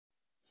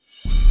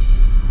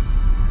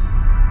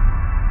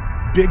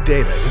Big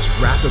data is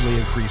rapidly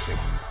increasing.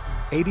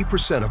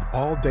 80% of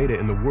all data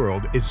in the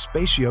world is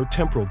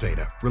spatio-temporal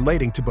data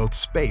relating to both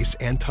space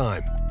and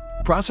time.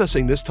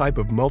 Processing this type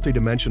of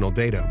multidimensional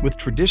data with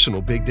traditional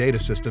big data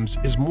systems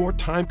is more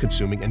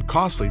time-consuming and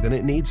costly than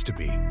it needs to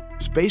be.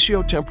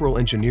 Spatio-temporal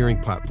engineering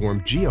platform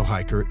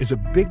GeoHiker is a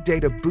big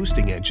data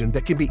boosting engine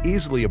that can be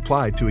easily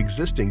applied to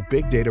existing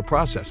big data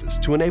processes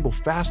to enable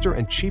faster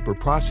and cheaper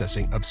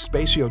processing of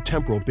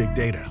spatio-temporal big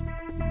data.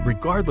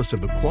 Regardless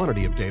of the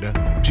quantity of data,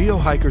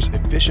 GeoHiker's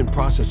efficient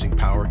processing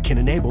power can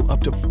enable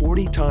up to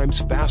 40 times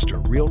faster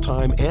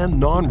real-time and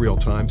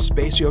non-real-time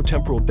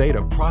spatio-temporal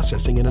data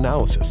processing and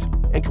analysis,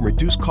 and can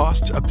reduce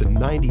costs up to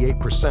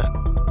 98%.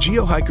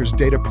 GeoHiker's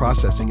data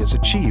processing is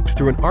achieved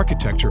through an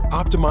architecture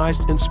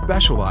optimized and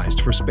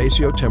specialized for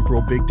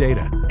spatio-temporal big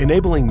data,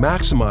 enabling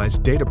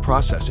maximized data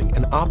processing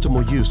and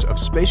optimal use of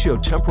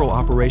spatio-temporal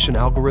operation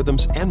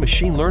algorithms and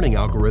machine learning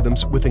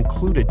algorithms with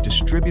included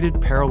distributed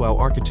parallel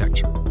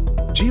architecture.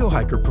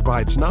 GeoHiker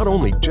provides not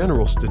only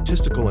general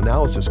statistical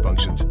analysis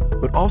functions,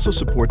 but also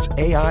supports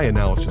AI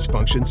analysis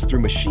functions through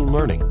machine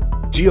learning.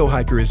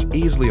 GeoHiker is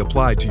easily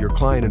applied to your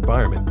client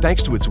environment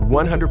thanks to its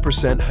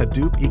 100%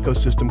 Hadoop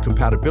ecosystem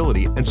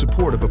compatibility and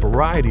support of a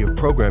variety of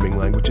programming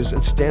languages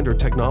and standard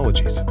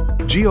technologies.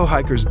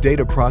 GeoHiker's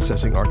data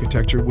processing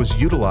architecture was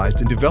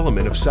utilized in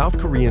development of South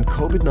Korean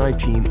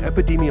COVID-19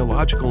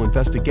 epidemiological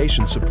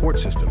investigation support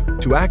system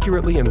to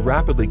accurately and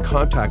rapidly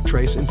contact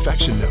trace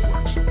infection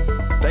networks.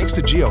 Thanks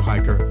to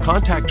GeoHiker,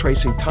 contact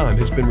tracing time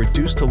has been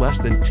reduced to less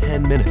than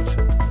 10 minutes.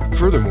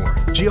 Furthermore,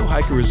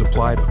 GeoHiker is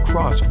applied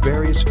across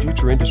various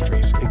future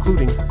industries,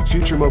 including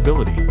future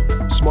mobility,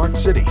 smart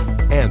city,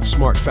 and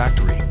smart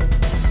factory.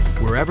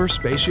 Wherever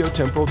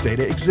spatio-temporal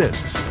data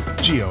exists,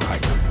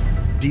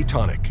 GeoHiker.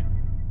 D-Tonic.